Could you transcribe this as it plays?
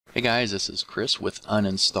Hey guys, this is Chris with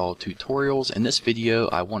Uninstall Tutorials. In this video,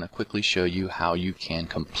 I want to quickly show you how you can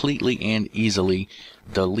completely and easily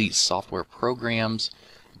delete software programs,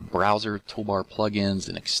 browser toolbar plugins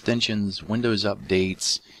and extensions, Windows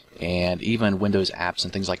updates, and even Windows apps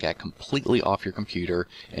and things like that completely off your computer,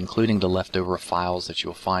 including the leftover files that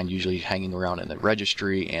you'll find usually hanging around in the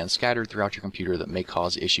registry and scattered throughout your computer that may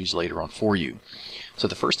cause issues later on for you. So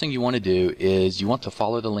the first thing you want to do is you want to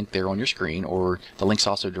follow the link there on your screen, or the link's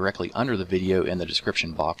also directly under the video in the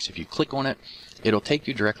description box. If you click on it, it'll take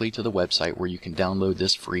you directly to the website where you can download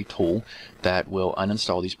this free tool that will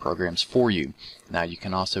uninstall these programs for you. Now you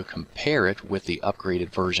can also compare it with the upgraded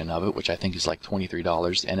version of it, which I think is like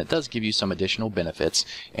 $23, and it does give you some additional benefits,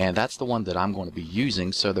 and that's the one that I'm going to be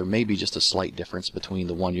using, so there may be just a slight difference between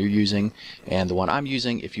the one you're using and the one I'm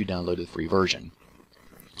using if you download the free version.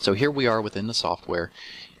 So here we are within the software,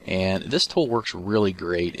 and this tool works really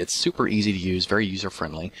great. It's super easy to use, very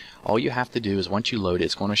user-friendly. All you have to do is once you load it,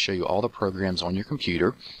 it's going to show you all the programs on your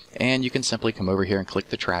computer, and you can simply come over here and click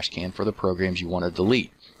the trash can for the programs you want to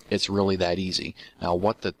delete. It's really that easy. Now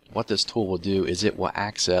what this tool will do is it will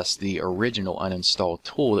access the original uninstalled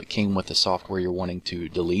tool that came with the software you're wanting to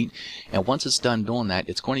delete, and once it's done doing that,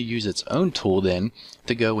 it's going to use its own tool then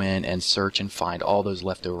to go in and search and find all those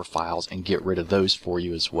leftover files and get rid of those for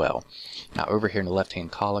you as well. Now over here in the left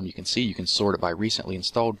hand column, you can see you can sort it by recently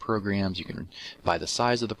installed programs, you can by the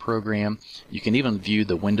size of the program, you can even view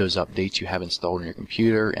the Windows updates you have installed on your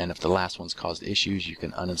computer, and if the last one's caused issues, you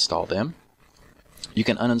can uninstall them. You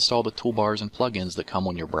can uninstall the toolbars and plugins that come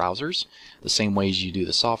on your browsers the same way as you do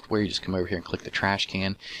the software. You just come over here and click the trash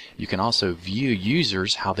can. You can also view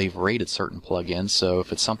users how they've rated certain plugins, so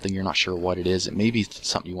if it's something you're not sure what it is, it may be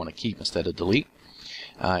something you want to keep instead of delete.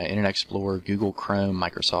 Internet Explorer, Google Chrome,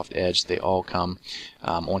 Microsoft Edge, they all come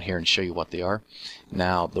on here and show you what they are.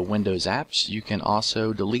 Now the Windows apps, you can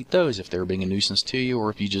also delete those if they're being a nuisance to you,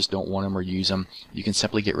 or if you just don't want them or use them, you can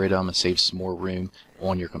simply get rid of them and save some more room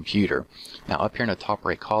on your computer. Now up here in the top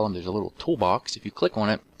right column, there's a little toolbox. If you click on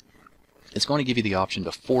it, it's going to give you the option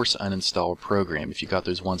to force uninstall a program. If you've got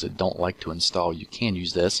those ones that don't like to install, you can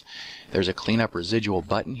use this. There's a Cleanup Residual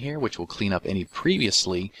button here, which will clean up any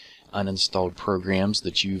previously uninstalled programs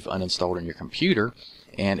that you've uninstalled on your computer,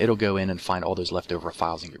 and it'll go in and find all those leftover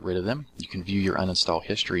files and get rid of them. You can view your uninstall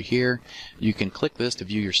history here. You can click this to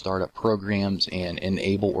view your startup programs and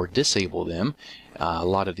enable or disable them.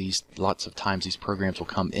 Lots of times these programs will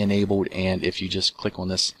come enabled, and if you just click on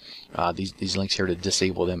this, these links here to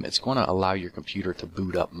disable them, it's going to allow your computer to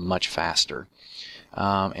boot up much faster.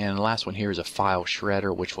 And the last one here is a file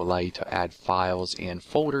shredder, which will allow you to add files and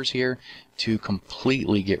folders here to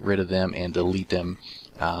completely get rid of them and delete them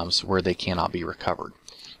so where they cannot be recovered.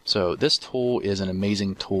 So this tool is an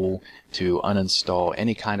amazing tool to uninstall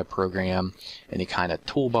any kind of program, any kind of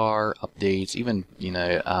toolbar, updates, even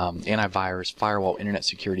antivirus, firewall, internet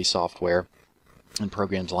security software, and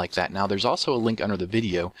programs like that. Now there's also a link under the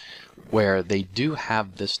video where they do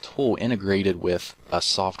have this tool integrated with a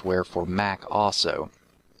software for Mac also.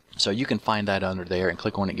 So you can find that under there and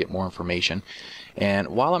click on it and get more information. And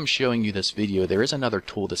while I'm showing you this video, there is another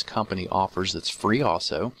tool this company offers that's free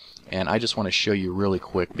also, and I just want to show you really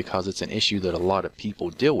quick because it's an issue that a lot of people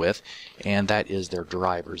deal with, and that is their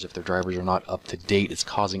drivers. If their drivers are not up to date, it's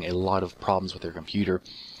causing a lot of problems with their computer.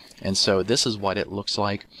 And so this is what it looks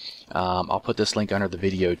like. I'll put this link under the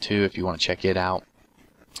video too if you want to check it out.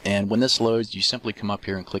 And when this loads, you simply come up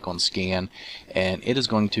here and click on scan, and it is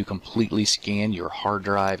going to completely scan your hard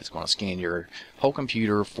drive. It's going to scan your whole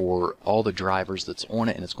computer for all the drivers that's on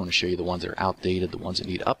it, and it's going to show you the ones that are outdated, the ones that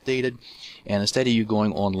need updated. And instead of you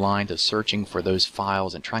going online to searching for those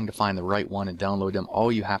files and trying to find the right one and download them,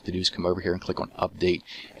 all you have to do is come over here and click on update,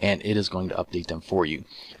 and it is going to update them for you.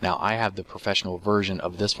 Now I have the professional version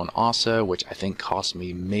of this one also, which I think cost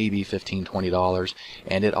me maybe $15–20,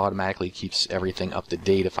 and it automatically keeps everything up to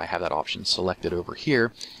date if I have that option selected over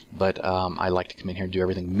here. But I like to come in here and do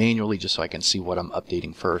everything manually just so I can see what I'm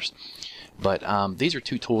updating first. But these are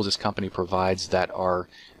two tools this company provides that are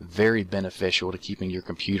very beneficial to keeping your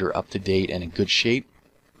computer up to date and in good shape.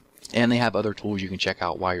 And they have other tools you can check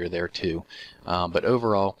out while you're there too. But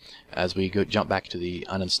overall, as we jump back to the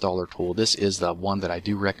uninstaller tool, this is the one that I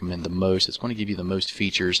do recommend the most. It's going to give you the most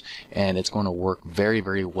features, and it's going to work very,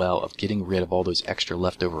 very well of getting rid of all those extra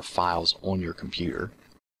leftover files on your computer.